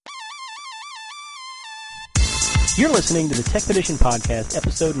You're listening to the Tech Edition Podcast,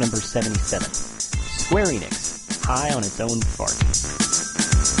 episode number 77. Square Enix, high on its own fart.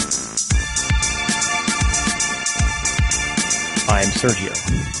 I'm Sergio.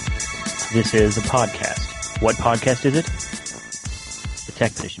 This is a podcast. What podcast is it? The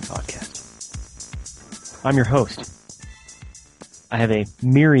Tech Edition Podcast. I'm your host. I have a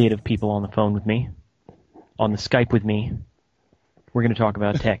myriad of people on the phone with me, on the Skype with me. We're going to talk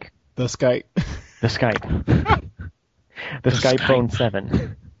about tech. The Skype. The Skype. The Skype Phone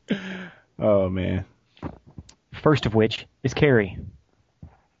 7. Oh, man. First of which is Carrie.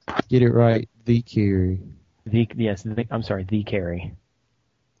 Get it right, the Carrie. The Carrie.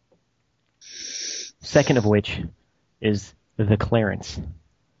 Second of which is the Clarence.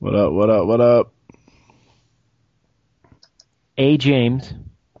 What up, what up, what up? A. James.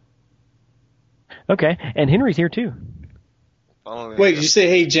 Okay, and Henry's here too. Wait, did you say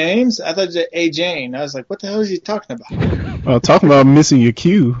hey James? I thought you said hey Jane. I was like, what the hell is he talking about? Talking about missing your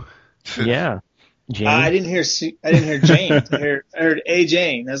cue. Yeah. Jane. I didn't hear Jane. I heard a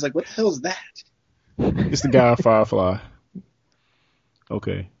Jane. I was like, what the hell is that? It's the guy on Firefly.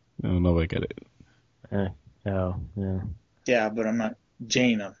 Okay. No, nobody got it. Oh, yeah. Yeah, but I'm not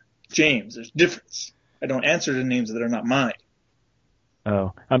Jane. I'm James. There's a difference. I don't answer to names that are not mine.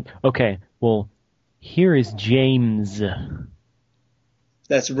 Oh, okay. Well, here is James.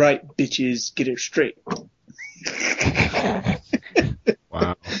 That's right, bitches. Get it straight.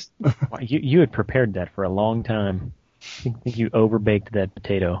 Wow. You had prepared that for a long time. I think you overbaked that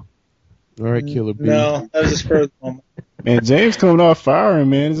potato. All right, Killer B. No, that was a spur of the moment. Man, James coming off firing,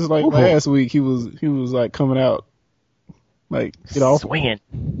 man. It's just like last week. He was like coming out like get off. Swinging.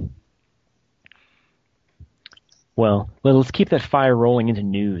 Well, let's keep that fire rolling into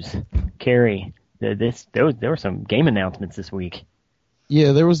news. Carrie, there were some game announcements this week.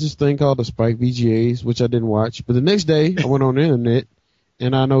 Yeah, there was this thing called the Spike VGAs, which I didn't watch. But the next day, I went on the internet,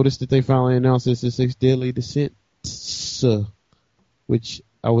 and I noticed that they finally announced SSX Deadly Descent, which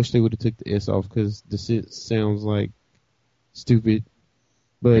I wish they would have took the S off because Descent sounds like stupid.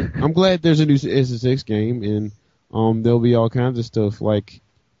 But I'm glad there's a new SSX game, and there'll be all kinds of stuff like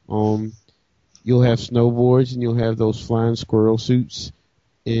you'll have snowboards and you'll have those flying squirrel suits,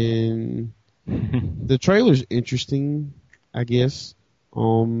 and the trailer's interesting, I guess.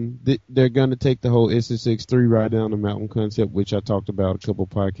 They're going to take the whole SSX3 ride down the mountain concept, which I talked about a couple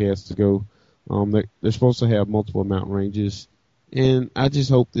podcasts ago. They're supposed to have multiple mountain ranges, and I just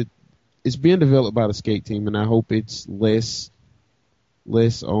hope that it's being developed by the skate team, and I hope it's less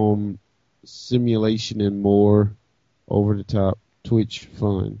simulation and more over the top Twitch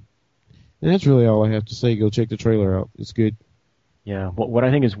fun. And that's really all I have to say. Go check the trailer out. It's good. Yeah. What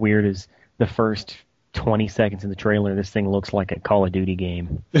I think is weird is the first 20 seconds in the trailer, this thing looks like a Call of Duty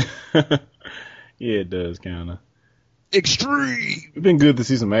game. Yeah, it does, kind of. Extreme! It's been good to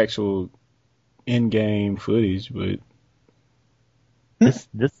see some actual in-game footage, but This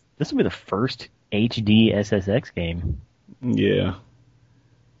will be the first HD SSX game. yeah.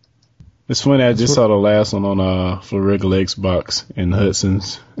 It's funny, I just saw the last one on for regular Xbox in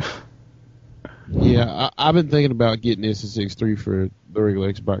Hudson's. Yeah, I've been thinking about getting SSX3 for the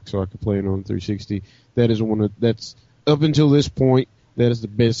regular Xbox so I could play it on 360. That is that's up until this point, that is the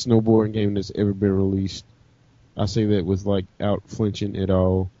best snowboarding game that's ever been released. I say that without flinching at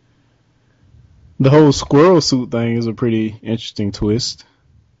all. The whole squirrel suit thing is a pretty interesting twist.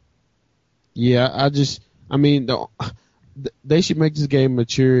 Yeah, they should make this game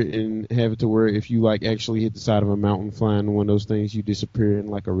mature and have it to where if you actually hit the side of a mountain flying one of those things, you disappear in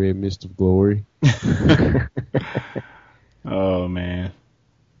like a red mist of glory. Oh man.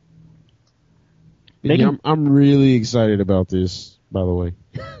 Yeah, I'm really excited about this, by the way.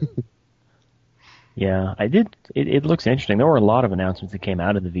 Yeah, I did. It looks interesting. There were a lot of announcements that came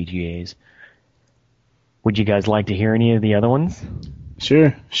out of the VGAs. Would you guys like to hear any of the other ones?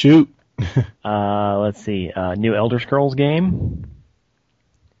 Sure, shoot. Let's see. New Elder Scrolls game.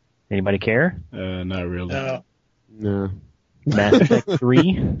 Anybody care? Not really. No. Mass Effect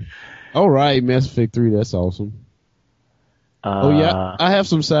 3. All right, Mass Effect 3, that's awesome. Yeah, I have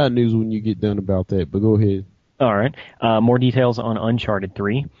some side news when you get done about that, but go ahead. All right. More details on Uncharted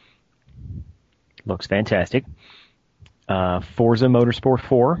 3. Looks fantastic. Forza Motorsport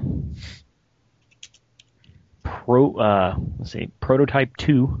 4. Prototype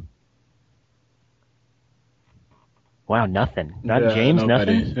 2. Wow, nothing. Not James,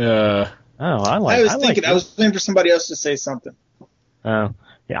 nobody. nothing? I was waiting for somebody else to say something. Yeah,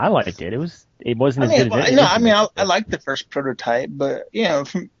 I liked it. It wasn't as good as it. I liked the first prototype, but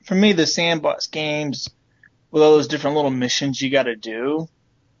for me, the sandbox games with all those different little missions you got to do,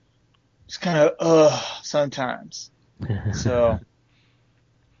 it's kind of sometimes. So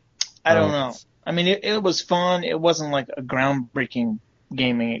I don't know. I mean, it was fun. It wasn't like a groundbreaking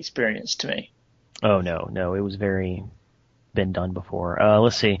gaming experience to me. Oh, no. It was been done before.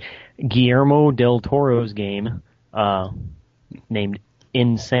 Let's see. Guillermo del Toro's game, named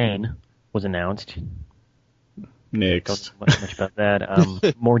Insane, was announced. Next. Don't know much about that.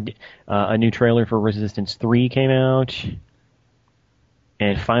 A new trailer for Resistance 3 came out.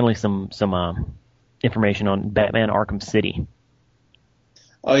 And finally some information on Batman Arkham City.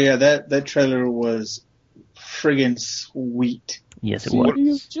 Oh yeah, that trailer was friggin' sweet. Yes, it was. City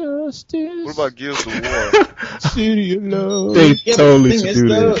of Justice. What about Gears of War? City of Love. They totally the thing is,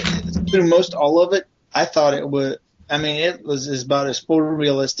 though, through most all of it, I thought it was. I mean, it was about as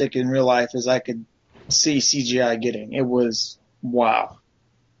photorealistic in real life as I could see CGI getting. It was wow.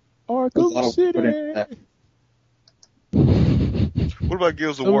 Arkham City. What about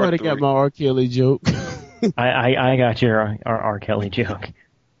Gears of War 3? Somebody got my R. Kelly joke. I got your R. Kelly joke.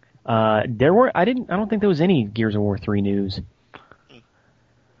 I don't think there was any Gears of War 3 news.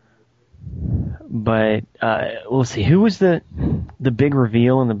 But we'll see. Who was the big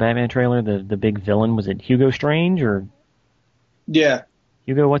reveal in the Batman trailer? The big villain, was it Hugo Strange or? Yeah.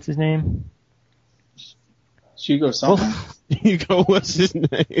 Hugo, what's his name? Hugo something. Hugo, what's his name?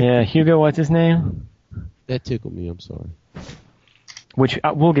 Yeah, Hugo, what's his name? That tickled me. I'm sorry. Which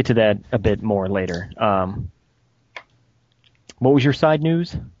we'll get to that a bit more later. What was your side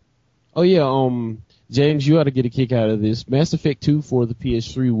news? Oh yeah, James, you ought to get a kick out of this. Mass Effect 2 for the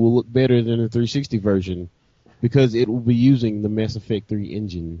PS3 will look better than the 360 version because it will be using the Mass Effect 3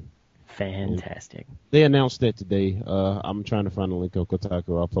 engine. Fantastic. And they announced that today. I'm trying to find a link on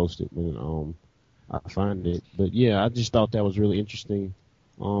Kotaku. I'll post it when I find it. But yeah, I just thought that was really interesting.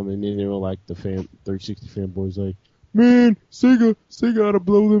 And then they were like the 360 fanboys like, man, Sega ought to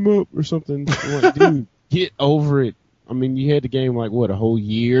blow them up or something. I'm like, dude, get over it. I mean, you had the game like a whole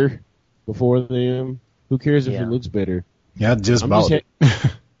year before them. Who cares if it looks better? Yeah, I just bought it.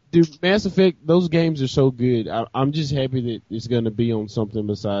 Dude, Mass Effect, those games are so good. I'm just happy that it's going to be on something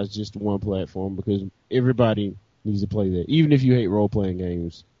besides just one platform because everybody needs to play that, even if you hate role-playing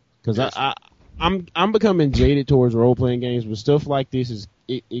games. Because I'm becoming jaded towards role-playing games, but stuff like this is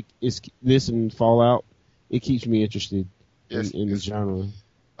this and Fallout. It keeps me interested in the genre.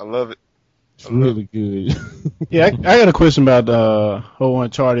 I love it. It's really good. Yeah, I got a question about whole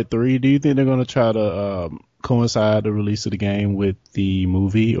Uncharted 3. Do you think they're going to try to coincide the release of the game with the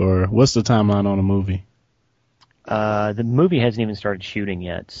movie, or what's the timeline on the movie? The movie hasn't even started shooting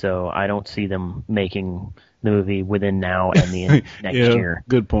yet, so I don't see them making the movie within now and the next year.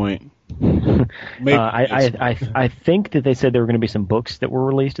 Good point. I think that they said there were going to be some books that were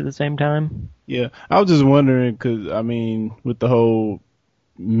released at the same time. Yeah, I was just wondering because I mean, with the whole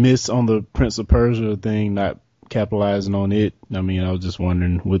miss on the Prince of Persia thing, not capitalizing on it. I mean, I was just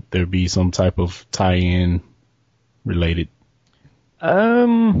wondering, would there be some type of tie-in related? I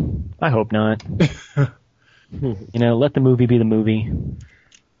hope not. Let the movie be the movie.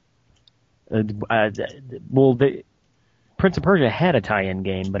 Prince of Persia had a tie-in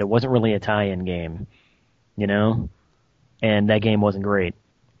game, but it wasn't really a tie-in game, and that game wasn't great.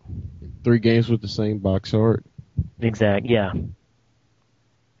 3 games with the same box art. Exact, yeah.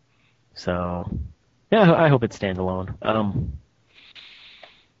 So, yeah, I hope it stands alone.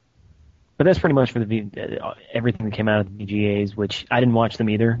 But that's pretty much for everything that came out of the VGAs, which I didn't watch them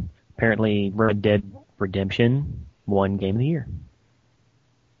either. Apparently, Red Dead Redemption won Game of the Year.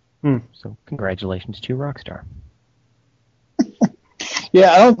 So, congratulations to Rockstar.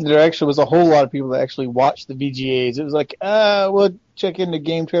 Yeah, I don't think there actually was a whole lot of people that actually watched the VGAs. It was like, we'll check into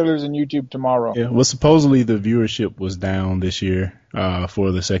game trailers and YouTube tomorrow. Yeah, well, supposedly the viewership was down this year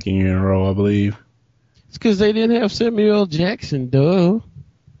for the second year in a row, I believe. It's because they didn't have Samuel L. Jackson, duh.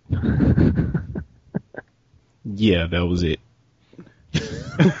 Yeah, that was it.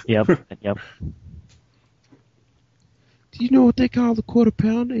 Yep. Do you know what they call the quarter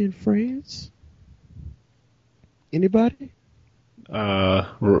pounder in France? Anybody?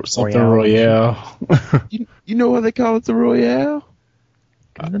 Something Royale. You know why they call it the Royale?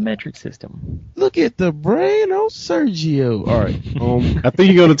 Because of the metric system. Look at the brain on Sergio. All right. I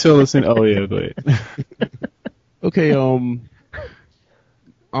think you're gonna tell us oh yeah, go ahead. Okay.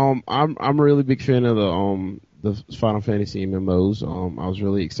 I'm a really big fan of the Final Fantasy MMOs. I was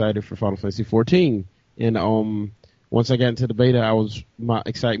really excited for Final Fantasy 14, and once I got into the beta, my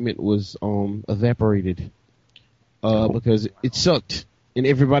excitement was evaporated. Because it sucked, and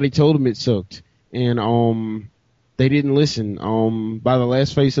everybody told them it sucked, and they didn't listen. By the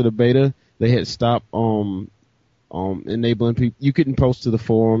last phase of the beta, they had stopped enabling people. You couldn't post to the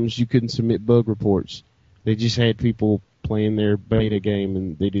forums. You couldn't submit bug reports. They just had people playing their beta game,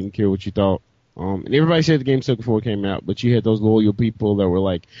 and they didn't care what you thought. And everybody said the game sucked before it came out, but you had those loyal people that were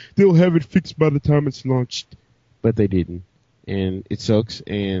like, they'll have it fixed by the time it's launched. But they didn't. And it sucks,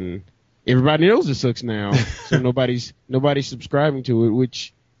 and everybody knows it sucks now. So nobody's subscribing to it,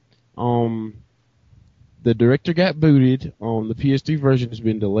 which the director got booted. The PS3 version has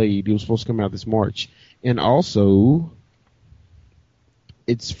been delayed. It was supposed to come out this March. And also,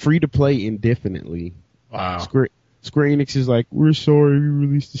 it's free to play indefinitely. Wow. Square Enix is like, we're sorry, we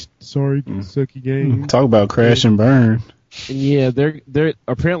released this sucky game. Talk about crash and burn. And yeah, they're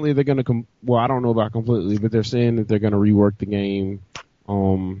apparently they're gonna well, I don't know about completely, but they're saying that they're gonna rework the game.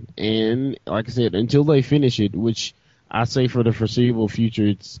 And like I said, until they finish it, which I say for the foreseeable future,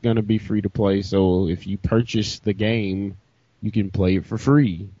 it's gonna be free to play. So if you purchase the game, you can play it for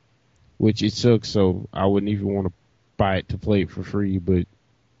free, which it sucks. So I wouldn't even want to buy it to play it for free, but.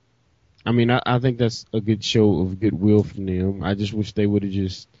 I mean, I think that's a good show of goodwill from them. I just wish they would have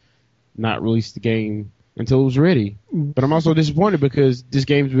just not released the game until it was ready. But I'm also disappointed because this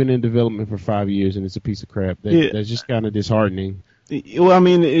game's been in development for 5 years and it's a piece of crap. That's just kind of disheartening. Well, I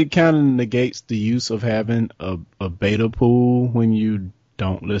mean, it kind of negates the use of having a beta pool when you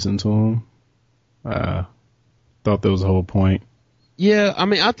don't listen to them. Thought that was the whole point. Yeah, I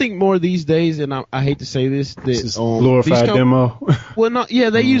mean, I think more these days, and I hate to say this, that It's glorified demo. Well, no,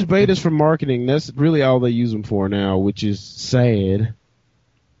 yeah, they use betas for marketing. That's really all they use them for now, which is sad.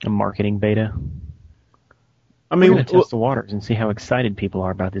 A marketing beta. I mean, We're gonna test the waters and see how excited people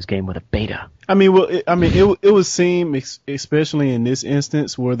are about this game with a beta. I mean, it would seem, especially in this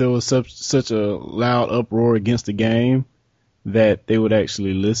instance where there was such a loud uproar against the game, that they would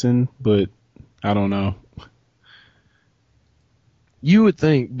actually listen. But I don't know. You would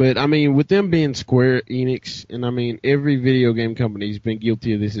think, but I mean, with them being Square Enix, and I mean, every video game company's been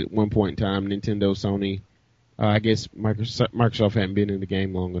guilty of this at one point in time. Nintendo, Sony, I guess Microsoft hadn't been in the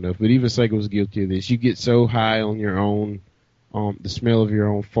game long enough, but even Sega was guilty of this. You get so high on your own, the smell of your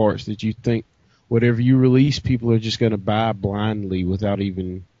own farts that you think whatever you release, people are just going to buy blindly without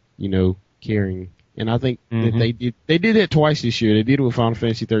even, caring. And I think that they did that twice this year. They did it with Final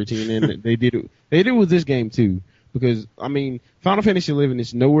Fantasy 13, and they did it with this game too. Because, I mean, Final Fantasy 11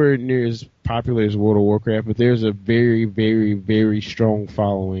 is nowhere near as popular as World of Warcraft, but there's a very, very, very strong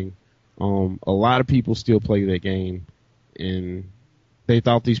following. A lot of people still play that game, and they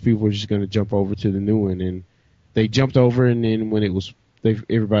thought these people were just going to jump over to the new one, and they jumped over, and then when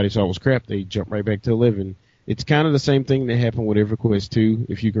everybody saw it was crap, they jumped right back to 11. It's kind of the same thing that happened with EverQuest 2,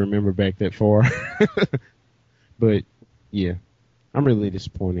 if you can remember back that far. But, yeah, I'm really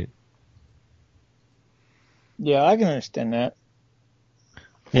disappointed. Yeah, I can understand that.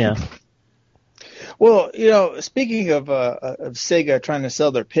 Yeah. Well, speaking of Sega trying to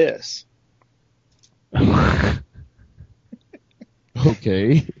sell their piss.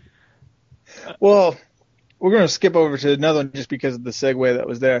 Okay. Well, we're going to skip over to another one just because of the segue that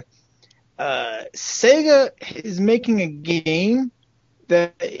was there. Sega is making a game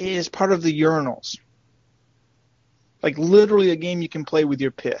that is part of the urinals. Like literally a game you can play with your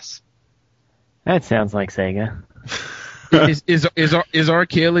piss. That sounds like Sega. Is R.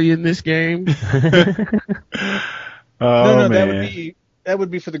 Kelly in this game? No, that would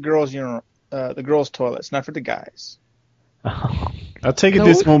be for the girls' the girls' toilets, not for the guys. Oh. I take it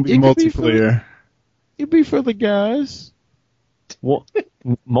this won't be multiplayer. It'd be for the guys. Well,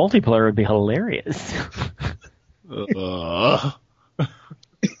 multiplayer would be hilarious.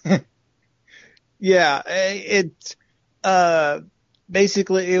 Yeah, it's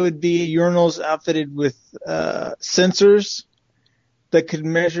basically it would be urinals outfitted with sensors that could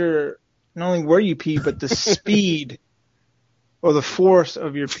measure not only where you pee but the speed or the force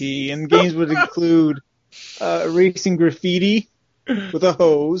of your pee. And games would include racing graffiti with a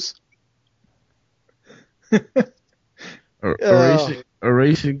hose.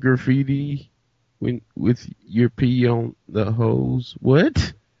 Erasing graffiti with your pee on the hose.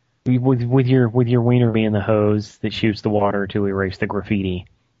 What? With your wiener being the hose that shoots the water to erase the graffiti.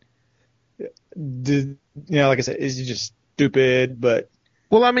 Like I said, it's just stupid, but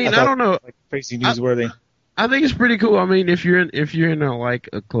well, I mean, I don't know. Like crazy newsworthy. I think it's pretty cool. I mean, if you're in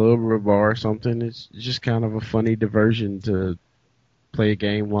a club or a bar or something, it's just kind of a funny diversion to play a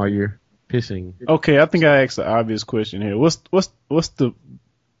game while you're pissing. Okay, I think I asked the obvious question here. What's the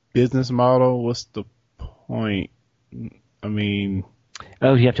business model? What's the point? I mean,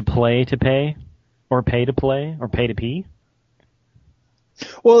 oh, you have to play to pay, or pay to play, or pay to pee?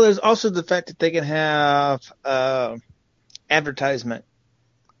 Well, there's also the fact that they can have advertisement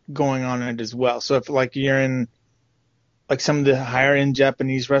going on in it as well. So if like you're in like some of the higher end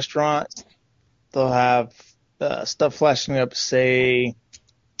Japanese restaurants, they'll have stuff flashing up, say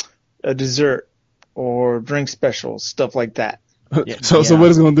a dessert or drink specials, stuff like that. Yeah, So what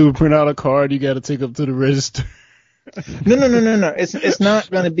it's gonna do? Print out a card you got to take up to the register. No. It's not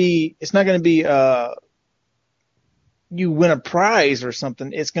gonna be you win a prize or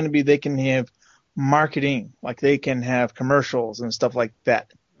something. It's gonna be they can have marketing, like they can have commercials and stuff like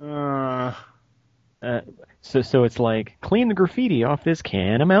that. So it's like, clean the graffiti off this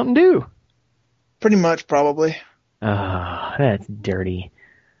can of Mountain Dew. Pretty much, probably. That's dirty.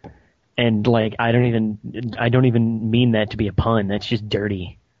 And like, I don't even mean that to be a pun. That's just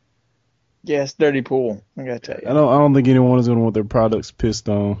dirty. Yeah, it's dirty pool. I gotta tell you. I don't think anyone is gonna want their products pissed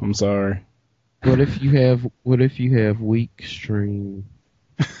on. I'm sorry. What if you have weak string?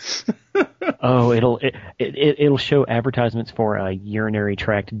 Oh, it'll show advertisements for urinary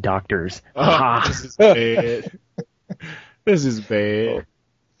tract doctors. Oh, this is bad. This is bad.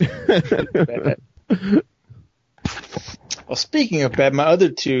 Well, speaking of bad, my other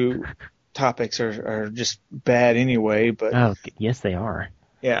two topics are just bad anyway. But Oh, yes, they are.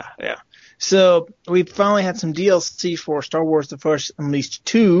 yeah. So we finally had some DLC for Star Wars: The Force Unleashed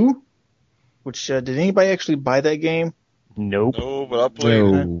 2. Which did anybody actually buy that game? Nope. No, but I played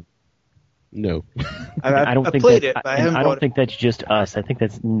it. No. I don't think played that, it, but I and haven't I bought don't think that's just us. I think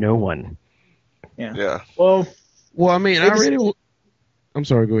that's no one. Yeah. Well, Well, I mean, I'm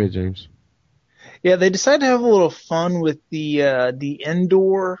sorry. Go ahead, James. yeah, they decided to have a little fun with the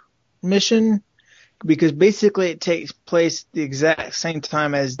Endor mission because basically it takes place the exact same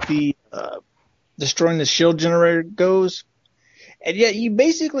time as the destroying the shield generator goes, and yet you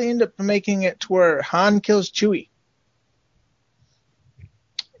basically end up making it to where Han kills Chewie.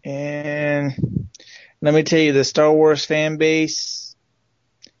 And let me tell you, the Star Wars fan base,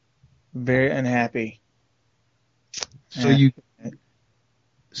 very unhappy. Do you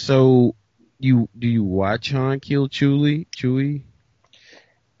watch Han kill Chewie?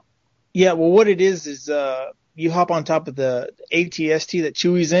 Yeah, well, what it is you hop on top of the ATST that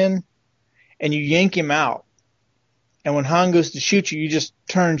Chewie's in, and you yank him out. And when Han goes to shoot you, you just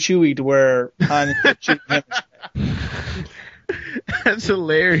turn Chewie to where Han is shooting him. That's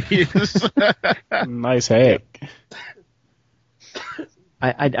hilarious. Nice hack.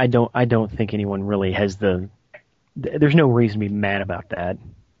 I don't think anyone really has there's no reason to be mad about that.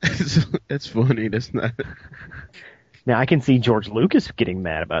 That's funny. That's not. Now I can see George Lucas getting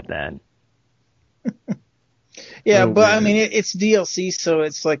mad about that. Yeah, Oh, but man. I mean, it's DLC, so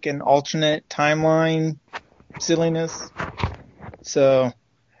it's like an alternate timeline silliness. So,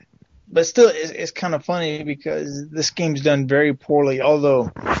 but still, it's kind of funny because this game's done very poorly.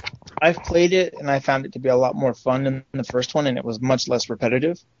 Although I've played it and I found it to be a lot more fun than the first one, and it was much less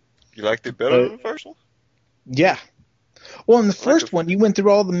repetitive. You liked it better than the first one? Yeah. Well, in the first one, you went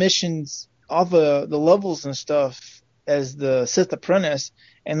through all the missions, all the levels and stuff as the Sith apprentice,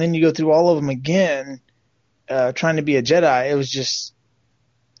 and then you go through all of them again, trying to be a Jedi. It was just,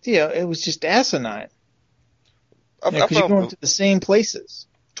 it was just asinine. Because you're going to the same places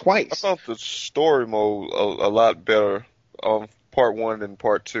twice. I found the story mode a lot better on part 1 than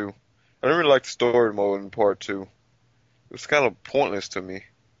part 2. I didn't really like the story mode in part 2. It was kind of pointless to me.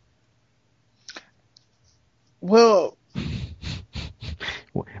 Well,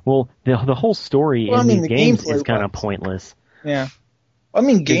 the whole story in the these games gameplay is kind of was. pointless. yeah. I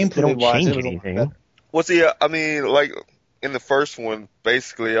mean, They gameplay don't wise, change it was a lot anything. better. Well, see, I mean, like in the first one,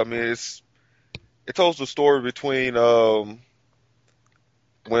 basically, I mean, it tells the story between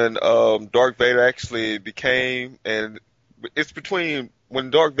when Darth Vader actually became, and it's between when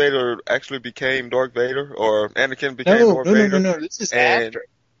Darth Vader actually became Darth Vader, or Anakin became Darth Vader. No. This is and- after.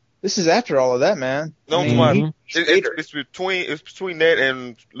 This is after all of that, man. No, I I'm mean, talking he's about- Vader. it's between that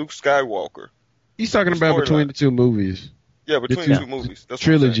and Luke Skywalker. He's talking The about between storyline. the two movies, Yeah, between Yeah. the two movies. That's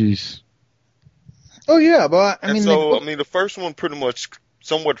what I'm saying. trilogies. Oh yeah, but I And mean, so, I mean, the first one pretty much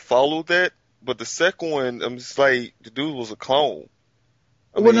somewhat followed that, but the second one, I'm just like, the dude was a clone.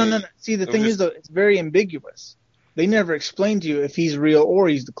 no. See, the it thing was is, though, it's very ambiguous. They never explain to you if he's real or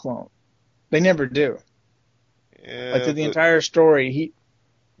he's the clone. They never do. Yeah, Like through the but entire story,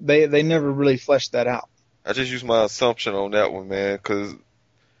 they never really fleshed that out. I just used my assumption on that one, man, because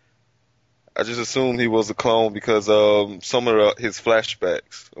I just assumed he was a clone because some of his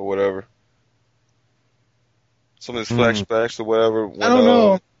flashbacks or whatever. Some of his flashbacks or whatever. When, I don't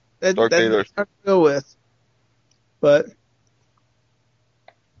know. That's Darth Vader. hard to go with. But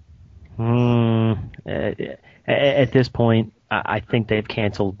At this point, I think they've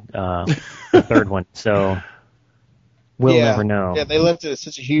canceled the third one. So We'll Yeah. never know. Yeah, they left it at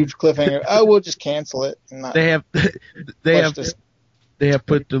such a huge cliffhanger. Oh, we'll just cancel it. And not They have flush this. they have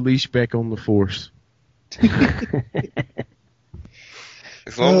put the leash back on the Force.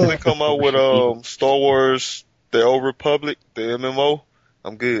 As long as they come out with Star Wars, The Old Republic, the MMO,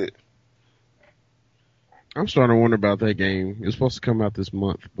 I'm good. I'm starting to wonder about that game. It was supposed to come out this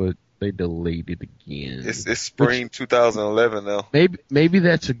month, but they delayed it again. It's spring 2011 now. Maybe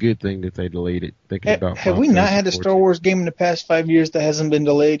that's a good thing that they delayed it. Thinking about Have we not had a Star Wars game in the past 5 years that hasn't been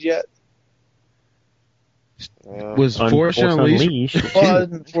delayed yet? Was Force Unleashed?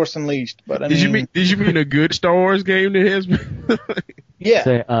 Well, Force Unleashed, but I mean, Did you mean a good Star Wars game that has been? yeah.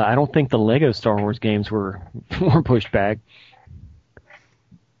 So, I don't think the Lego Star Wars games were pushed back.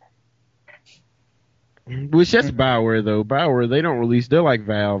 Which that's BioWare though. BioWare, they don't release. They're like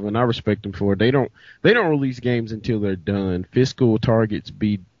Valve, and I respect them for it. They don't release games until they're done. Fiscal targets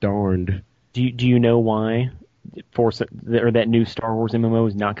be darned. Do you know why that new Star Wars MMO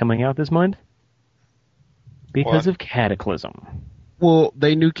is not coming out this month? Because of Cataclysm. Well,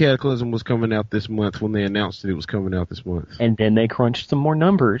 they knew Cataclysm was coming out this month when they announced that it was coming out this month. And then they crunched some more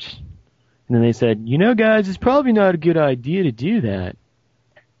numbers. And then they said, guys, it's probably not a good idea to do that.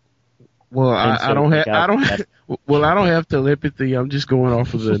 Well, I don't have telepathy. I'm just going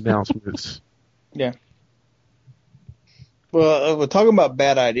off of the announcements. Yeah. Well, we're talking about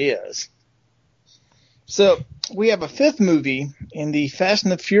bad ideas. So, we have a fifth movie in the Fast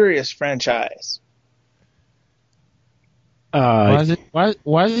and the Furious franchise. Why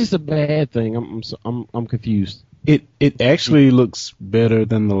is this a bad thing? I'm confused. It actually looks better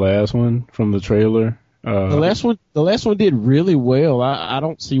than the last one from the trailer. The last one did really well. I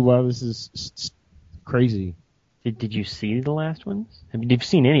don't see why this is crazy. Did you see the last ones? Have you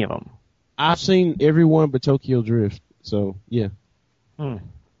seen any of them? I've seen every one but Tokyo Drift. So yeah.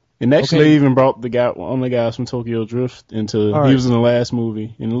 And actually, they even brought one of the guys from Tokyo Drift into. He was in the last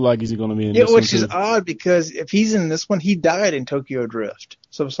movie, and it looked like he's going to be in this one. Which is odd because if he's in this one, he died in Tokyo Drift.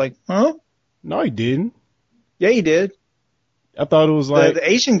 So it's like, huh? No, he didn't. Yeah, he did. I thought it was like the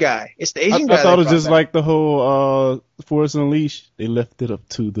Asian guy. It's the Asian guy. I thought it was just like the whole Force Unleashed. They left it up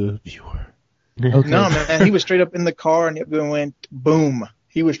to the viewer. Okay. No, man, he was straight up in the car and it went boom.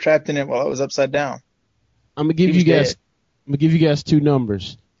 He was trapped in it while it was upside down. I'm gonna give you guys two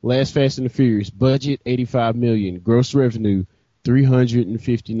numbers. Last Fast and the Furious budget $85 million, gross revenue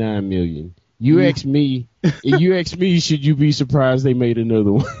 $359 million. You ask me, should you be surprised they made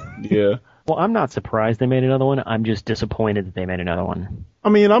another one? Yeah. Well, I'm not surprised they made another one. I'm just disappointed that they made another one. I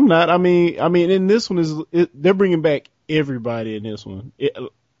mean, I'm not. I mean, in this one they're bringing back everybody in this one.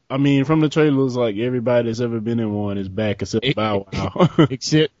 From the trailers, like everybody that's ever been in one is back except Bow Wow.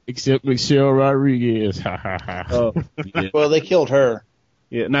 except Michelle Rodriguez. Yeah. Well, they killed her.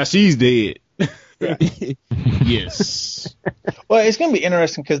 Yeah, now she's dead. Yes. Well, it's going to be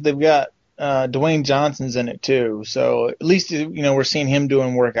interesting because they've got Dwayne Johnson's in it too. So at least we're seeing him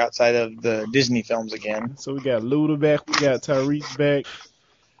doing work outside of the Disney films again. So we got Luda back, we got Tyrese back.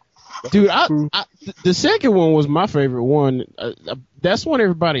 Dude, the second one was my favorite one. That's one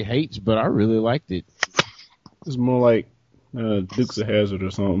everybody hates, but I really liked it. It's more like Dukes of Hazzard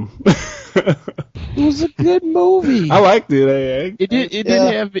or something. It was a good movie. I liked it. It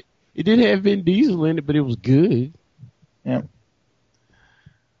didn't have Vin Diesel in it, but it was good. Yeah.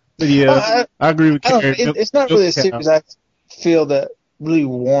 But yeah, I agree with Karen. It's not really a series I feel that really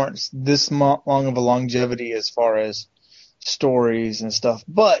warrants this long of a longevity as far as stories and stuff.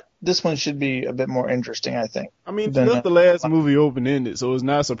 But this one should be a bit more interesting, I think. I mean, they left the last movie open-ended, so it's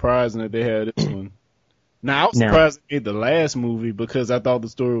not surprising that they had this one. Now, I was surprised they made the last movie because I thought the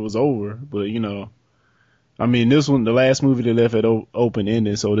story was over. But, this one, the last movie they left it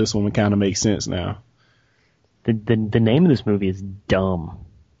open-ended, so this one kind of makes sense now. The name of this movie is dumb.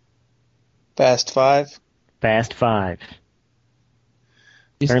 Fast Five. Apparently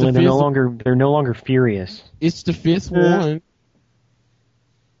they're no longer furious. It's the fifth one.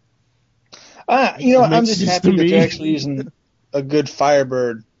 I'm just happy that they're actually using a good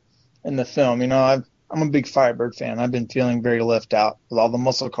Firebird in the film. I'm a big Firebird fan. I've been feeling very left out with all the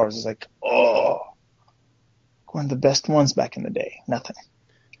muscle cars. It's like, one of the best ones back in the day. Nothing.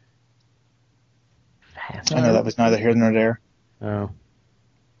 I know that was neither here nor there. Oh.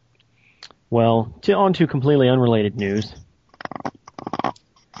 Well, on to completely unrelated news.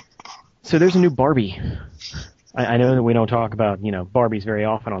 So there's a new Barbie. I know that we don't talk about, Barbies very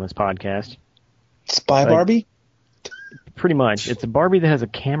often on this podcast. Spy Barbie? Pretty much. It's a Barbie that has a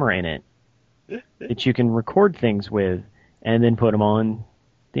camera in it that you can record things with and then put them on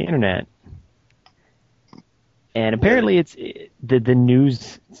the internet. And apparently it's the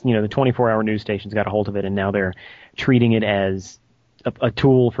news, the 24-hour news stations got a hold of it, and now they're treating it as a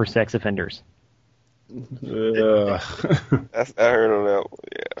tool for sex offenders. I heard of that one,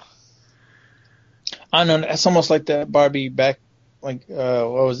 yeah. I don't know. It's almost like that Barbie back, like,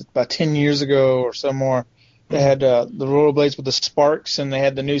 what was it, about 10 years ago or so more. They had the rollerblades with the sparks, and they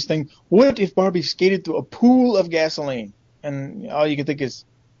had the news thing. What if Barbie skated through a pool of gasoline? And all you can think is,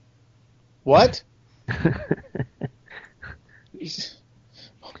 what?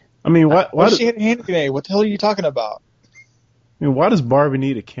 I mean, why she had a hand grenade. What the hell are you talking about? I mean, why does Barbie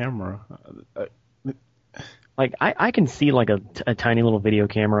need a camera? Like, I can see like a tiny little video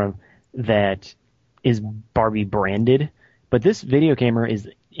camera that is Barbie branded, but this video camera is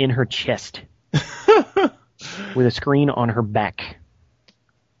in her chest with a screen on her back.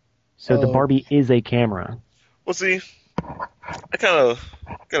 So the Barbie is a camera. Well, see, I kind of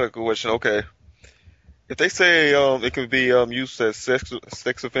got a question. Okay, if they say it could be used as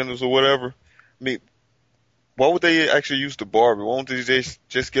sex offenders or whatever, I mean, why would they actually use the Barbie? Why won't they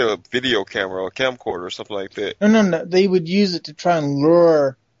just get a video camera or a camcorder or something like that? No. They would use it to try and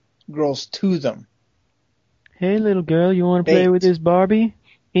lure girls to them. Hey, little girl, you want to play with this Barbie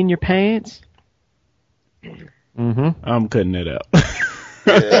in your pants? Mm-hmm. I'm cutting it out.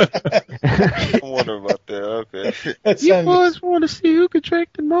 Yeah. I'm wondering about that. Okay. You boys want to see who can drink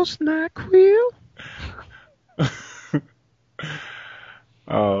the most NyQuil?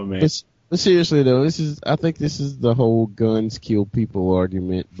 Oh man. But seriously though, I think this is the whole guns kill people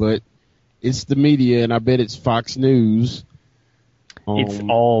argument, but it's the media, and I bet it's Fox News. It's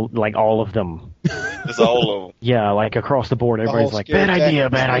all of them. It's all of them. Yeah, like across the board, everybody's like, bad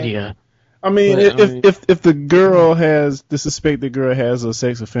idea. I mean, if the girl has the suspected girl has a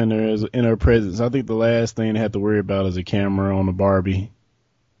sex offender in her presence, I think the last thing they have to worry about is a camera on the Barbie.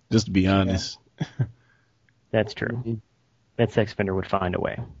 Just to be honest. Yeah. That's true. That sex offender would find a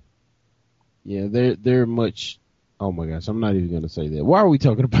way. Yeah, they're much. Oh my gosh, I'm not even going to say that. Why are we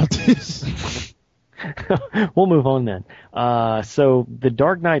talking about this? We'll move on then. So The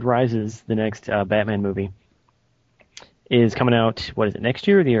Dark Knight Rises, the next Batman movie, is coming out, what is it, next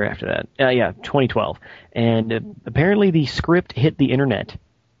year or the year after that? 2012. And apparently the script hit the internet.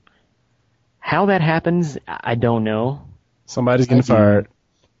 How that happens, I don't know. Somebody's getting fired.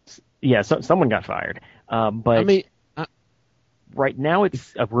 Yeah, someone got fired. But I mean, right now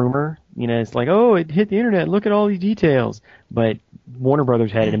it's a rumor. You know, it's like, oh, it hit the internet. Look at all these details. But Warner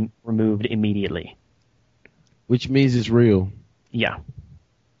Brothers had it removed immediately. Which means it's real. Yeah.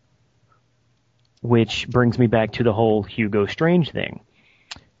 Which brings me back to the whole Hugo Strange thing.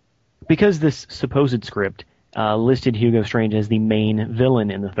 Because this supposed script listed Hugo Strange as the main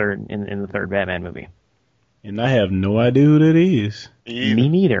villain in the third Batman movie. And I have no idea who that is. Me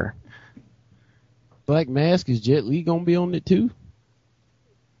neither. Black Mask, is Jet Li gonna be on it too?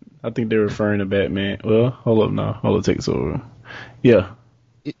 I think they're referring to Batman. Well, hold up now. Hold up, take this over. Yeah.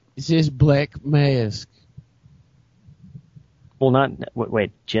 It says Black Mask. Well, not...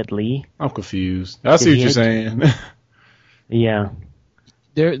 Wait, Jet Li? I'm confused. I see what you're saying. Yeah.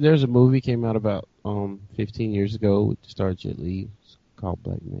 There's a movie came out about 15 years ago with star Jet Li. It's called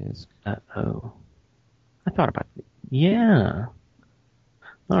Black Mask. Uh-oh. I thought about it. Yeah.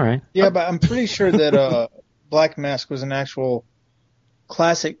 All right. Yeah, but I'm pretty sure that Black Mask was an actual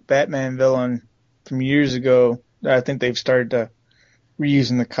classic Batman villain from years ago that I think they've started to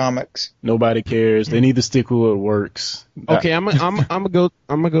reuse in the comics. Nobody cares. They need to stick with what works. Okay, I'm gonna go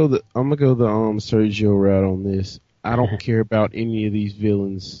the Sergio route on this. I don't care about any of these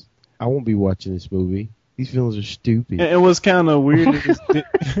villains. I won't be watching this movie. These villains are stupid. And what's kind of weird is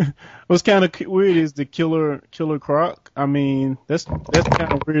the Killer Croc. I mean, that's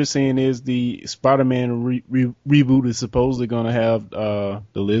kind of weird. Saying is the Spider-Man reboot is supposedly going to have the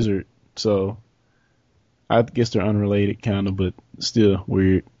Lizard. So I guess they're unrelated, kind of, but still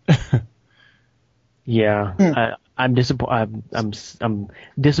weird. Yeah, I'm disappointed. I'm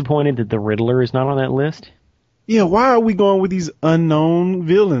disappointed that the Riddler is not on that list. Yeah, why are we going with these unknown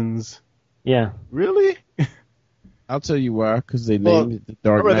villains? Yeah, really? I'll tell you why. Because they named it the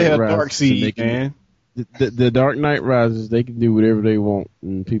Dark Knight Rises. Darkseid, man. The Dark Knight Rises. They can do whatever they want,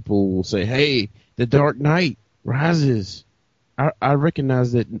 and people will say, "Hey, the Dark Knight Rises." I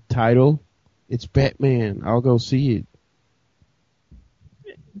recognize that title. It's Batman. I'll go see it.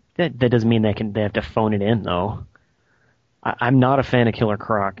 That doesn't mean they have to phone it in though. I'm not a fan of Killer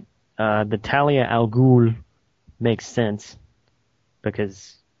Croc. The Talia al Ghul makes sense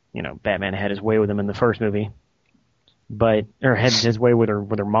because Batman had his way with him in the first movie, or had his way with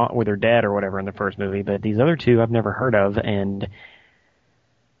her dad or whatever in the first movie. But these other two I've never heard of, and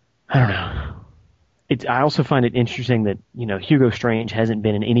I don't know. I also find it interesting that Hugo Strange hasn't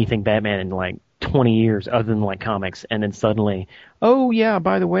been in anything Batman in like 20 years other than like comics, and then suddenly, oh yeah,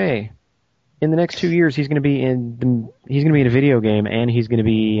 by the way, in the next 2 years he's going to be in a video game and he's going to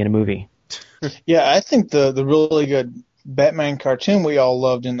be in a movie. Yeah, I think the really good Batman cartoon we all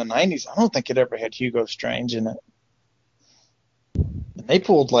loved in the 90s, I don't think it ever had Hugo Strange in it. And they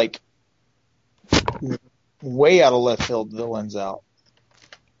pulled like way out of left field villains out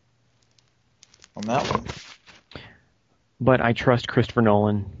on that one. But I trust Christopher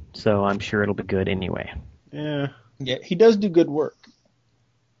Nolan, so I'm sure it'll be good anyway. Yeah. Yeah, he does do good work.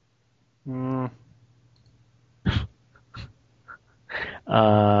 Mm.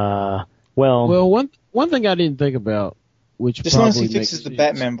 Well, one thing I didn't think about, which Just once probably he fixes makes the sense,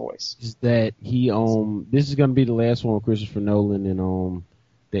 Batman voice. is that he this is gonna be the last one with Christopher Nolan and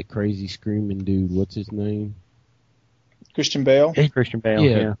that crazy screaming dude. What's his name? Christian Bale. Christian Bale,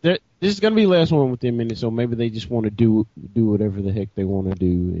 yeah. This is gonna be the last one with him in it, so maybe they just want to do whatever the heck they want to do.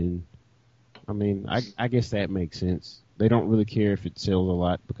 And I mean, I guess that makes sense. They don't really care if it sells a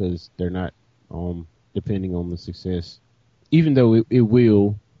lot because they're not depending on the success, even though it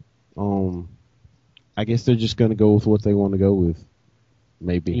will. I guess they're just gonna go with what they want to go with.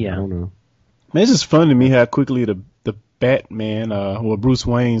 Maybe. Yeah. I don't know. Man, it's just fun to me how quickly the Batman, Bruce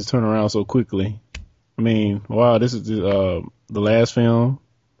Wayne's turn around so quickly. I mean, wow, this is the last film.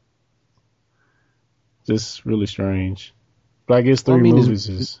 Just really strange. But I guess 3 movies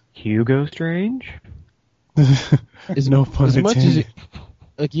is Hugo Strange? no pun as much intended.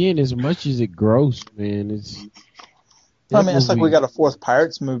 as much as it grossed, man, I mean, it's like we got a 4th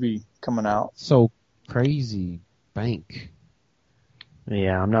Pirates movie coming out. so crazy bank.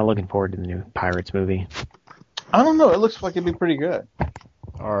 Yeah, I'm not looking forward to the new Pirates movie. I don't know. It looks like it'd be pretty good.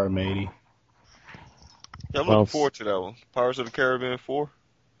 All right, matey. Yeah, I'm Well, looking forward to that one. Pirates of the Caribbean 4.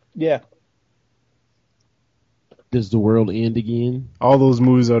 Yeah. Does the world end again? All those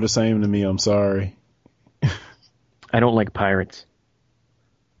movies are the same to me. I'm sorry. I don't like pirates.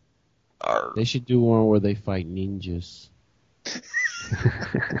 Arr. They should do one where they fight ninjas.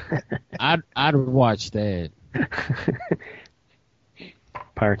 I'd watch that.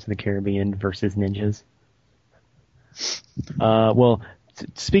 Pirates of the Caribbean versus ninjas. Well,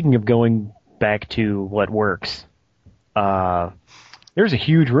 speaking of going back to what works, there's a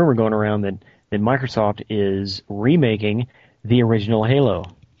huge rumor going around that Microsoft is remaking the original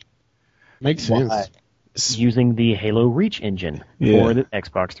Halo Makes Why? sense. using the Halo Reach engine for the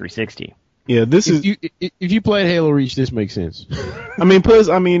Xbox 360. Yeah, this is. If you played Halo Reach, this makes sense. I mean, plus,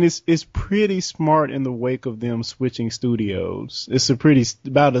 I mean, it's pretty smart in the wake of them switching studios. It's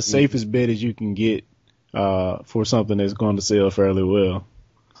about the safest bet as you can get for something that's going to sell fairly well.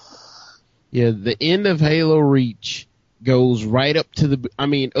 Yeah, the end of Halo Reach goes right up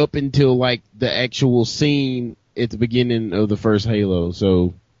until like the actual scene at the beginning of the first Halo.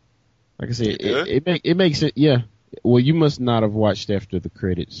 So, like I said, it makes it. Yeah. Well, you must not have watched after the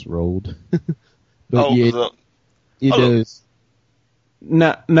credits rolled. But it does.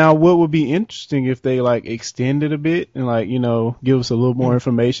 Now, what would be interesting if they like extend it a bit and like give us a little more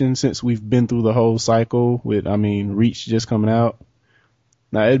information since we've been through the whole cycle with Reach just coming out.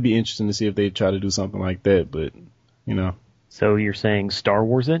 Now it'd be interesting to see if they try to do something like that, but So you're saying Star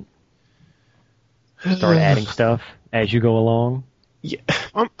Wars it? Start adding stuff as you go along? Yeah.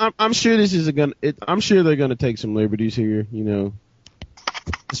 I'm sure this is I'm sure they're gonna take some liberties here,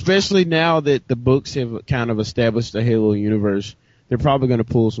 especially now that the books have kind of established the Halo universe. They're probably gonna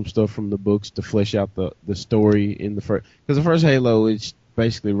pull some stuff from the books to flesh out the story in the first. Because the first Halo is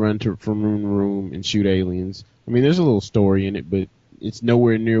basically run from room to room and shoot aliens. I mean, there's a little story in it, but it's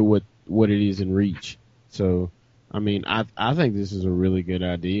nowhere near what it is in Reach. So, I mean, I think this is a really good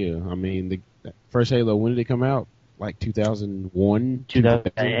idea. I mean, the first Halo, when did it come out? Like 2001,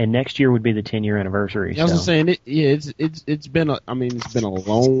 2000, and next year would be the 10-year anniversary. I was saying it's been a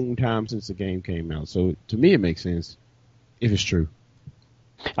long time since the game came out. So to me, it makes sense if it's true.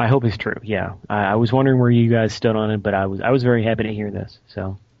 I hope it's true. Yeah, I was wondering where you guys stood on it, but I was very happy to hear this.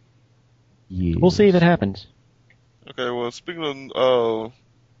 So yeah, we'll see if it happens. Okay, well, speaking of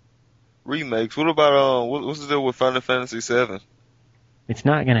remakes, what about what's the deal with Final Fantasy VII? It's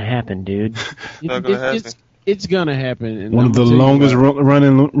not gonna happen, dude. Not gonna happen. It's gonna happen. And One of the longest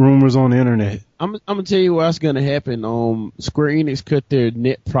running rumors on the internet. I'm gonna tell you what's gonna happen. Square Enix cut their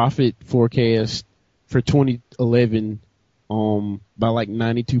net profit forecast for 2011 by like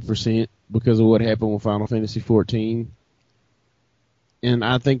 92% because of what happened with Final Fantasy 14. And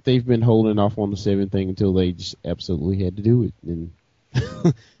I think they've been holding off on the 7 thing until they just absolutely had to do it. And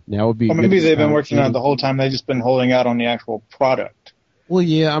now would be. Or maybe they've been working on it the whole time. They've just been holding out on the actual product. Well,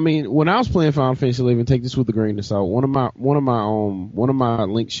 yeah, I mean, when I was playing Final Fantasy 11, take this with a grain of salt. One of my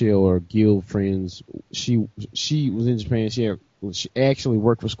Link Shell or guild friends, she was in Japan. She actually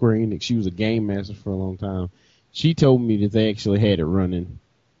worked for Square Enix. She was a game master for a long time. She told me that they actually had it running.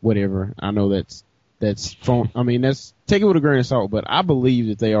 Whatever. I know that's phone. I mean, that's take it with a grain of salt, but I believe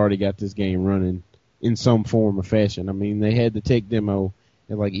that they already got this game running in some form or fashion. I mean, they had the tech demo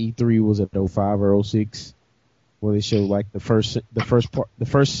at like E3 was at 05 or 06. Where they showed like the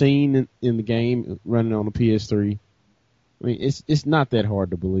first scene in the game running on the PS3. I mean, it's not that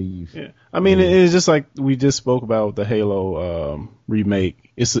hard to believe. Yeah. I mean, it's just like we just spoke about with the Halo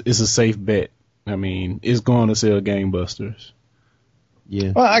remake. It's a safe bet. I mean, it's going to sell gangbusters.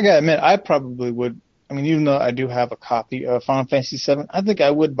 Yeah. Well, I gotta admit, I probably would. I mean, even though I do have a copy of Final Fantasy VII, I think I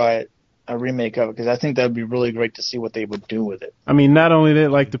would buy it. A remake of it, because I think that would be really great to see what they would do with it. I mean, not only that,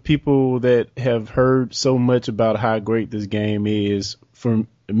 like the people that have heard so much about how great this game is, for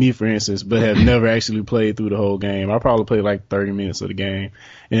me, for instance, but have never actually played through the whole game. I probably played like 30 minutes of the game.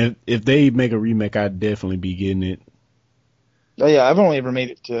 And if they make a remake, I'd definitely be getting it. Oh yeah, I've only ever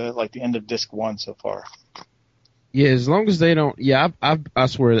made it to like the end of disc 1 so far. Yeah, as long as they don't. Yeah, I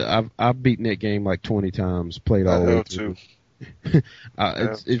swear that I've beaten that game like 20 times, played all the way through.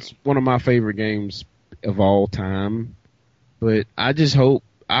 It's one of my favorite games of all time, but I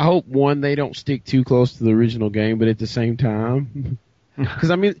hope one, they don't stick too close to the original game, but at the same time,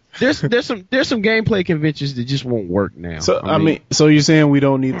 because I mean, there's some gameplay conventions that just won't work now. So I mean, so you're saying we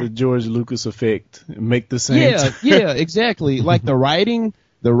don't need the George Lucas effect, make the same? Yeah, exactly. Like the writing,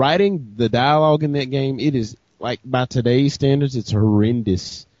 the dialogue in that game, it is like by today's standards, it's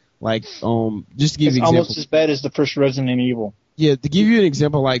horrendous. Like, just to give you an example. Almost as bad as the first Resident Evil. Yeah, to give you an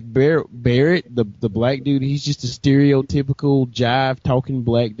example, like Barrett, the black dude, he's just a stereotypical jive talking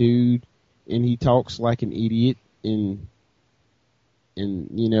black dude, and he talks like an idiot, and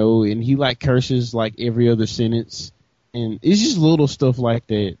you know, and he like curses like every other sentence, and it's just little stuff like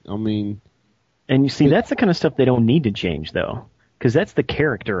that. I mean, and you see, that's the kind of stuff they don't need to change though, because that's the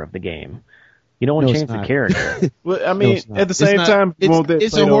character of the game. You don't want to change the character. Well, I mean, at the same time,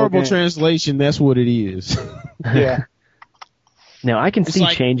 it's a horrible translation. That's what it is. Yeah. Now I can see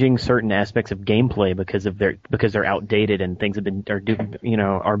changing certain aspects of gameplay because they're outdated and things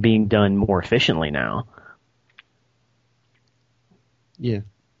are being done more efficiently now. Yeah,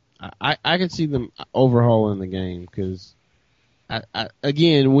 I can see them overhauling the game because,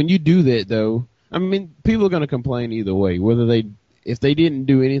 again, when you do that though, I mean, people are going to complain either way. If they didn't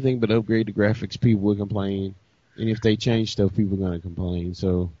do anything but upgrade the graphics, people would complain, and if they change stuff, people are going to complain.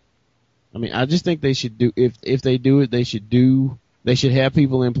 So, I mean, I just think they should do if they do it, they should have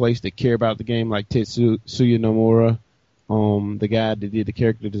people in place that care about the game, like Tetsuya Nomura, the guy that did the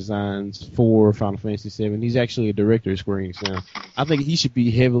character designs for Final Fantasy VII. He's actually a director at Square Enix now. I think he should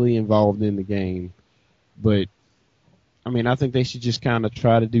be heavily involved in the game, but I mean, I think they should just kind of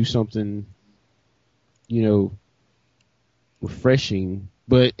try to do something, you know, refreshing,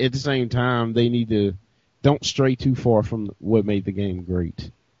 but at the same time, they need to don't stray too far from what made the game great.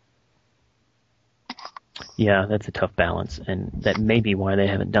 Yeah, that's a tough balance, and that may be why they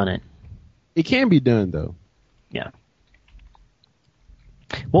haven't done it. It can be done, though. Yeah.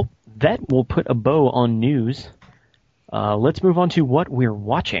 Well, that will put a bow on news. Let's move on to what we're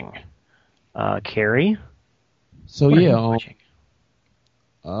watching. Carrie? So, what yeah. Are you watching?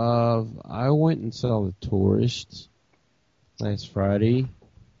 I went and saw The Tourist last Friday.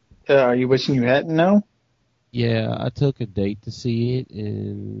 Are you wishing you hadn't now? Yeah, I took a date to see it,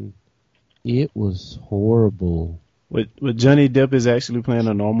 and it was horrible. With Johnny Depp is actually playing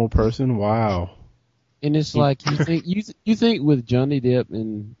a normal person? Wow. And it's like you think with Johnny Depp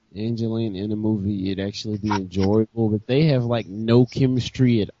and Angelina in a movie it'd actually be enjoyable, but they have like no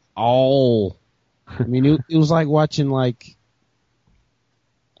chemistry at all. I mean, it was like watching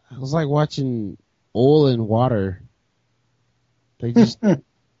oil and water. They just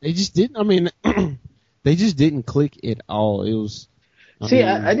didn't. I mean, they just didn't click at all. It was.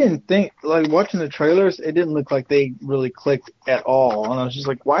 I didn't think, like, watching the trailers, it didn't look like they really clicked at all. And I was just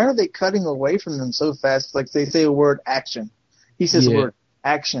like, why are they cutting away from them so fast? Like, they say the word action. He says the word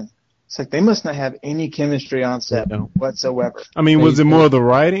action. It's like, they must not have any chemistry on set whatsoever. I mean, was it more of the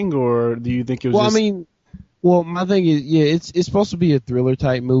writing, or do you think it was my thing is, yeah, it's supposed to be a thriller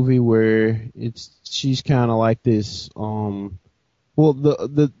type movie where she's kind of like this,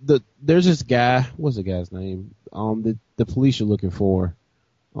 there's this guy, what's the guy's name? The police are looking for,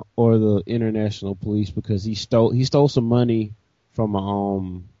 or the international police, because he stole some money from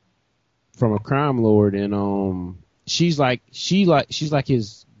a crime lord, and she's like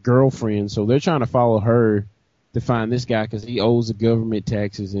his girlfriend, so they're trying to follow her to find this guy because he owes the government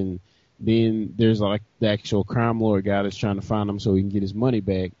taxes, and then there's like the actual crime lord guy that's trying to find him so he can get his money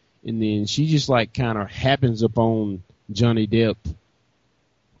back. And then she just like kind of happens upon Johnny Depp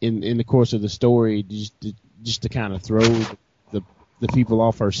in the course of the story just to kind of throw the people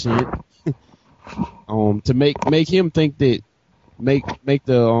off her scent. To make him think that make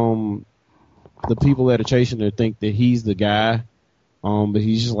the people that are chasing her think that he's the guy, but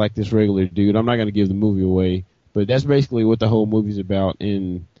he's just like this regular dude. I'm not gonna give the movie away, but that's basically what the whole movie's about,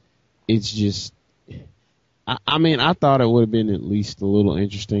 and it's just, I mean, I thought it would have been at least a little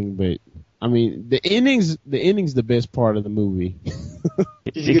interesting, but I mean, the ending's the best part of the movie.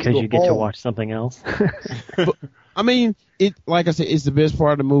 Because you get to watch something else. But, I mean, like I said, it's the best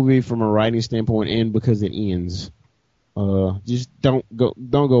part of the movie from a writing standpoint, and because it ends. Just don't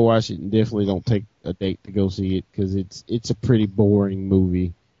go watch it, and definitely don't take a date to go see it because it's a pretty boring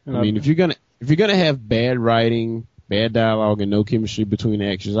movie. I mean, if you're gonna have bad writing, bad dialogue, and no chemistry between the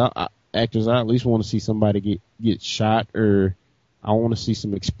actors, I at least want to see somebody get shot, or I want to see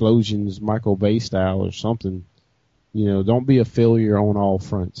some explosions, Michael Bay style or something. You know, don't be a failure on all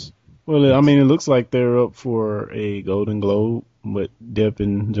fronts. Well, I mean, it looks like they're up for a Golden Globe with Depp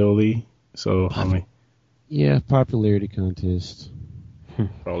and Jolie. So, I mean, yeah, popularity contest.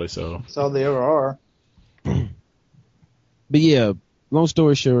 probably so. That's all they ever are. But yeah, long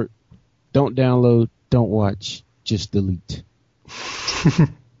story short, don't download, don't watch, just delete.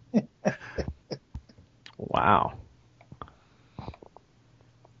 Wow.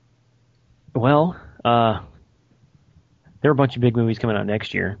 Well, there are a bunch of big movies coming out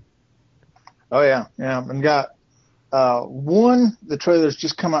next year. Oh yeah, and got one. The trailers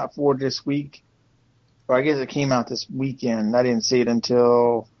just come out for this week, or I guess it came out this weekend. I didn't see it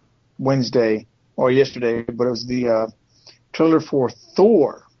until Wednesday or yesterday, but it was the trailer for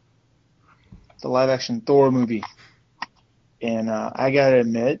Thor, the live-action Thor movie. And I gotta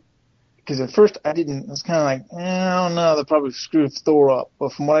admit, because at first I was kind of like, I don't know, they'll probably screw Thor up.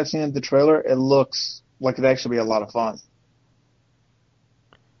 But from what I've seen in the trailer, it looks like it'd actually be a lot of fun.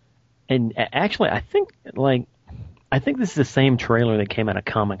 And actually, I think this is the same trailer that came out of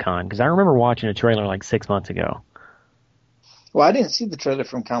Comic-Con, because I remember watching a trailer like 6 months ago. Well, I didn't see the trailer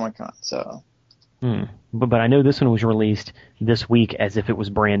from Comic-Con, so. But I know this one was released this week as if it was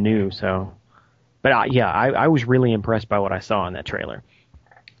brand new. So, but I was really impressed by what I saw in that trailer.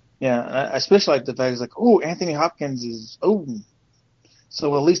 Yeah, I especially like the fact it's like, oh, Anthony Hopkins is Odin, so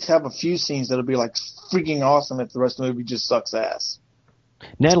we'll at least have a few scenes that'll be like freaking awesome if the rest of the movie just sucks ass.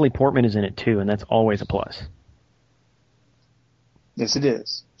 Natalie Portman is in it too, and that's always a plus. Yes, it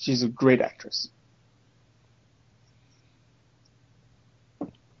is. She's a great actress.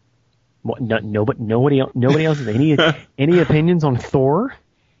 What? Nobody else has any opinions on Thor?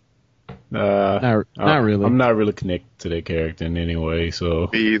 Not really. I'm not really connected to that character in any way. So,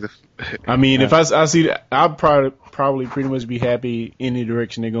 Me either. I mean, if I see that, I'll probably pretty much be happy any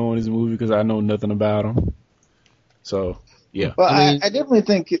direction they go in this movie because I know nothing about them. So, yeah. Well, I definitely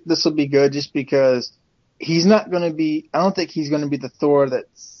think this will be good just because he's not going to be – I don't think he's going to be the Thor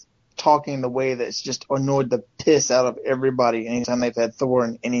that's talking the way that's just annoyed the piss out of everybody anytime they've had Thor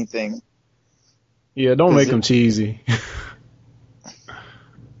in anything. Yeah, don't make him cheesy.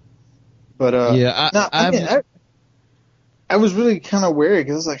 But I was really kind of wary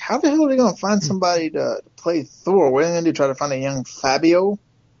because I was like, how the hell are they going to find somebody to play Thor? What are they going to do, try to find a young Fabio?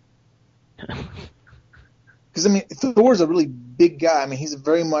 Because, I mean, Thor's a really big guy. I mean, he's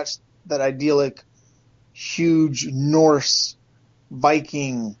very much that idyllic, huge Norse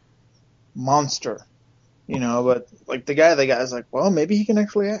Viking monster, you know, but like the guy they got is like, well, maybe he can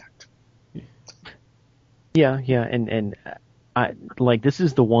actually act. Yeah, and I like this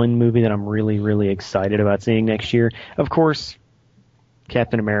is the one movie that I'm really, really excited about seeing next year. Of course,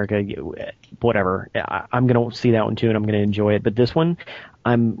 Captain America, whatever. I'm going to see that one too, and I'm going to enjoy it. But this one,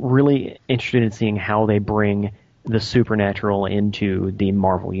 I'm really interested in seeing how they bring the supernatural into the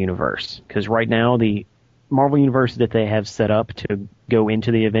Marvel Universe. Because right now, the Marvel Universe that they have set up to go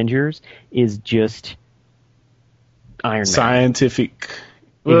into the Avengers is just Iron Man. Scientific.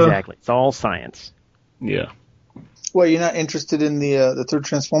 Exactly. It's all science. Yeah. Well, you're not interested in the third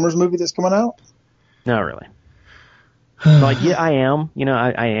Transformers movie that's coming out? Not really. Like, yeah, I am. You know,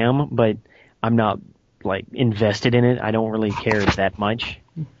 I am, but I'm not like invested in it. I don't really care that much.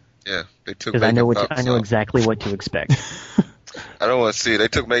 Yeah, they took because I know exactly what to expect. I don't want to see it. They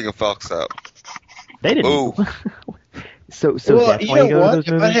took Megan Fox out. They didn't. Ooh. So well, that's you why know you go what? to those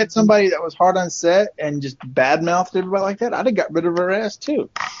If movies? I had somebody that was hard on set and just badmouthed everybody like that, I'd have got rid of her ass too.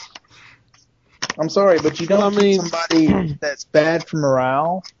 I'm sorry, but you don't need somebody that's bad for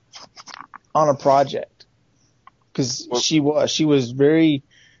morale on a project. because she was very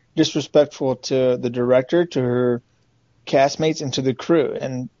disrespectful to the director, to her castmates, and to the crew,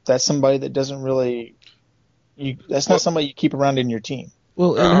 and that's somebody that doesn't really that's not somebody you keep around in your team.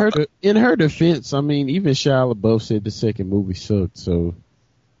 Well, in her defense, I mean, even Shia LaBeouf said the second movie sucked. So,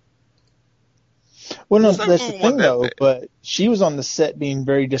 well, no, that's the thing though. But she was on the set being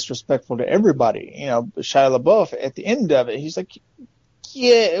very disrespectful to everybody. You know, Shia LaBeouf at the end of it, he's like,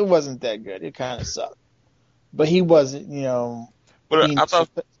 "Yeah, it wasn't that good. It kind of sucked." But he wasn't, being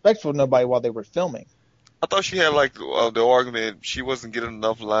disrespectful to nobody while they were filming. I thought she had the argument she wasn't getting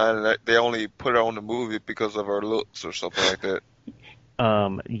enough line, and they only put her on the movie because of her looks or something like that.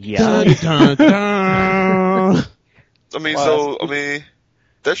 Yeah. Dun, dun, dun.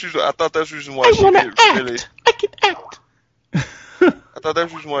 That's usually. I thought that's the reason why she did really. I can act. I thought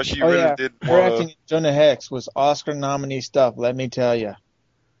that's the reason why she really did. Her acting in Jonah Hex was Oscar nominee stuff. Let me tell you.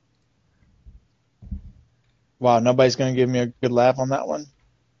 Wow, nobody's gonna give me a good laugh on that one.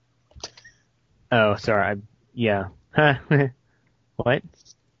 Oh, sorry. Yeah. What?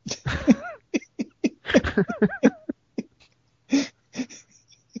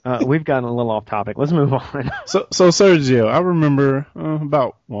 We've gotten a little off topic. Let's move on. So Sergio, I remember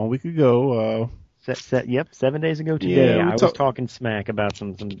about 1 week ago. 7 days ago today, I was talking smack about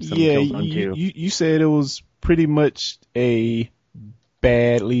some Killzone 2. You said it was pretty much a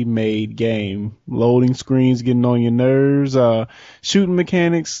badly made game. Loading screens getting on your nerves. Shooting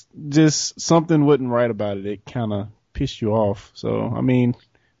mechanics, just something wasn't right about it. It kind of pissed you off. So, I mean,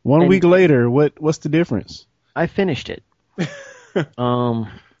 1 week later, what's the difference? I finished it.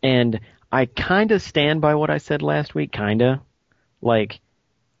 And I kind of stand by what I said last week, kind of. Like,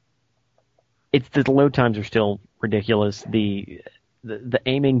 the load times are still ridiculous. The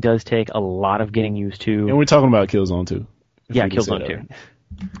aiming does take a lot of getting used to. And we're talking about Killzone 2. Yeah, Killzone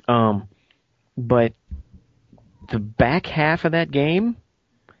 2. But the back half of that game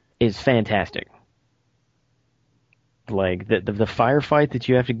is fantastic. Like, the firefight that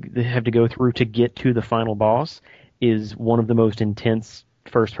you have to go through to get to the final boss is one of the most intense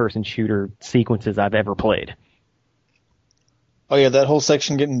first-person shooter sequences I've ever played. Oh yeah, that whole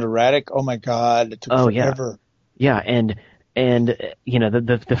section getting to Radek. Oh my god, it took forever. Yeah, and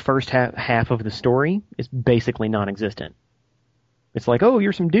the first half of the story is basically non-existent. It's like, oh,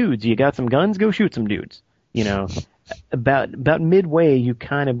 you're some dudes. You got some guns? Go shoot some dudes. You know, about midway, you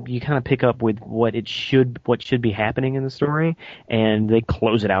kind of pick up with what should be happening in the story, and they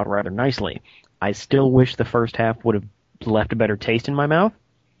close it out rather nicely. I still wish the first half would have left a better taste in my mouth.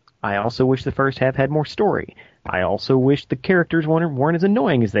 I also wish the first half had more story. I also wish the characters weren't as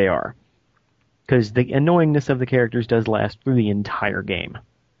annoying as they are, because the annoyingness of the characters does last through the entire game.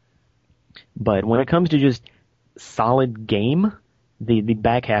 But when it comes to just solid game, the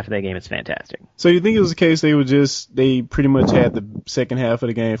back half of that game is fantastic. So you think it was the case they pretty much had the second half of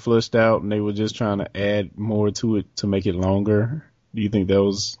the game flushed out and they were just trying to add more to it to make it longer? Do you think that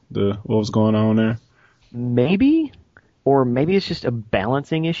was what was going on there? Maybe, or maybe it's just a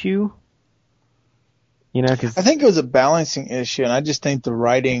balancing issue. You know, cause I think it was a balancing issue, and I just think the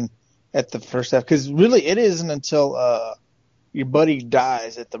writing at the first half, because really it isn't until your buddy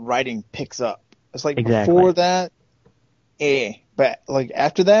dies that the writing picks up. It's like before that, but like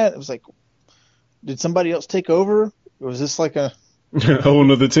after that, it was like, did somebody else take over? Or was this like a whole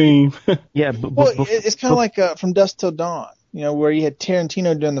nother team? Yeah, it's kind of like From Dusk Till Dawn. You know, where you had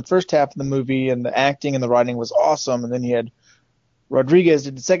Tarantino doing the first half of the movie and the acting and the writing was awesome, and then you had Rodriguez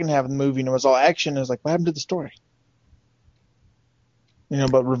did the second half of the movie and it was all action. And it was like, what happened to the story? You know,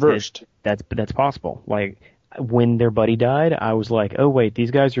 but reversed. That's possible. Like, when their buddy died, I was like, oh wait,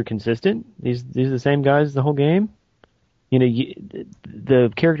 these guys are consistent? These are the same guys the whole game? You know,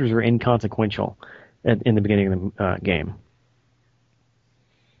 the characters are inconsequential in the beginning of the game.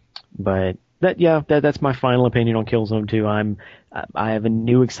 But that's my final opinion on Killzone 2. I have a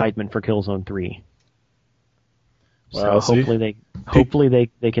new excitement for Killzone 3. Wow, so hopefully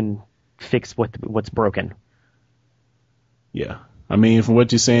they can fix what's broken. Yeah, I mean, from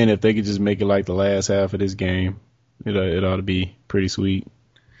what you're saying, if they could just make it like the last half of this game, it ought to be pretty sweet.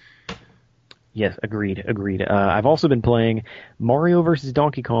 Yes, agreed. I've also been playing Mario vs.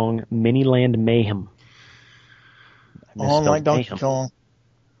 Donkey Kong Mini Land Mayhem. Like Donkey Kong.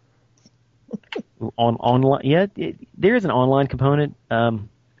 Online, there is an online component.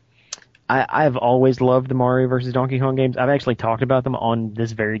 I've always loved the Mario vs. Donkey Kong games. I've actually talked about them on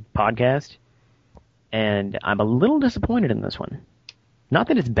this very podcast, and I'm a little disappointed in this one. Not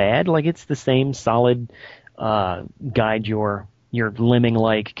that it's bad, like it's the same solid guide your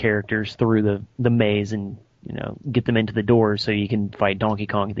lemming-like characters through the maze and, you know, get them into the doors so you can fight Donkey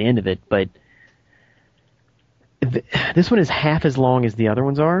Kong at the end of it, but This one is half as long as the other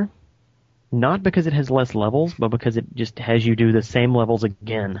ones are. Not because it has less levels, but because it just has you do the same levels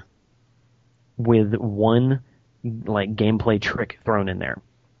again with one like gameplay trick thrown in there.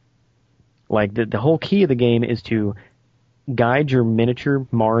 Like the whole key of the game is to guide your miniature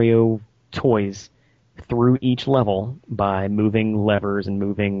Mario toys through each level by moving levers and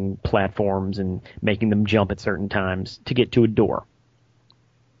moving platforms and making them jump at certain times to get to a door.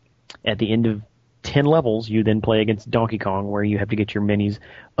 At the end of 10 levels, you then play against Donkey Kong, where you have to get your minis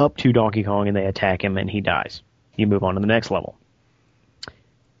up to Donkey Kong and they attack him and he dies. You move on to the next level.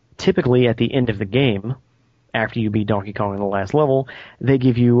 Typically, at the end of the game, after you beat Donkey Kong in the last level, they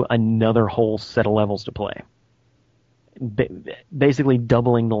give you another whole set of levels to play. Basically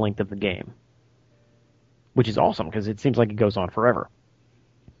doubling the length of the game. Which is awesome, because it seems like it goes on forever.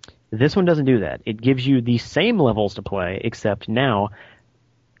 This one doesn't do that. It gives you the same levels to play, except now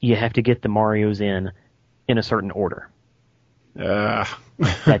you have to get the Marios in a certain order.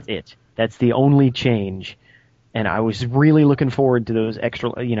 That's it. That's the only change. And I was really looking forward to those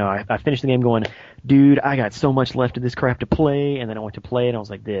extra, I finished the game going, dude, I got so much left of this crap to play, and then I went to play it, and I was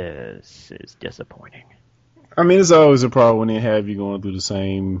like, this is disappointing. I mean, it's always a problem when they have you going through the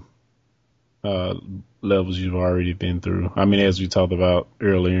same levels you've already been through. I mean, as we talked about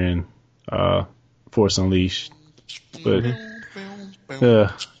earlier in Force Unleashed. But, I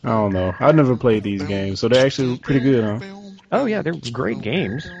don't know. I've never played these games, so they're actually pretty good, huh? Oh yeah, they're great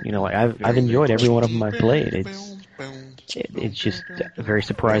games. I've enjoyed every one of them I've played. It's just very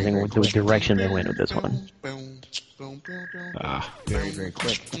surprising with the direction they went with this one. Very, very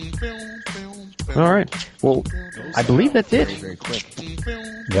quick. All right. Well, I believe that's it. Very quick.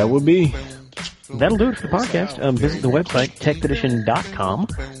 That would be. That'll do it for the podcast. Visit the website, techedition.com.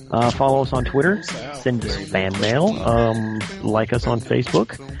 Follow us on Twitter. Send us fan mail. Like us on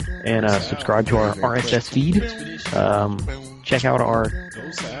Facebook. And subscribe to our RSS feed. Check out our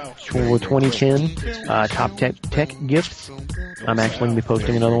 2010 top tech gifts. I'm actually going to be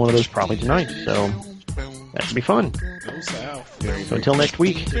posting another one of those probably tonight. So that should be fun. So until next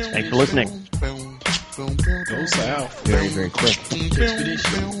week, thanks for listening. Go south. Very, very quick.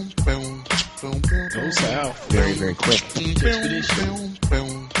 Expedition. Go south. Very, very quick. Expedition.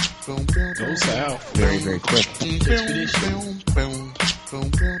 Go south. Very, very quick. Expedition.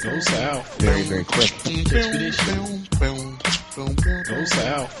 Go south. Very, very quick. Expedition. Go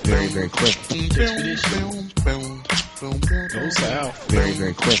south. Very, very quick. Expedition. Go south. Very,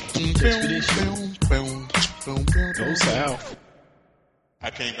 very quick. Expedition. Go south. I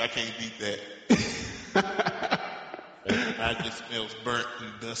can't beat that. That just smells burnt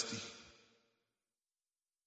and dusty.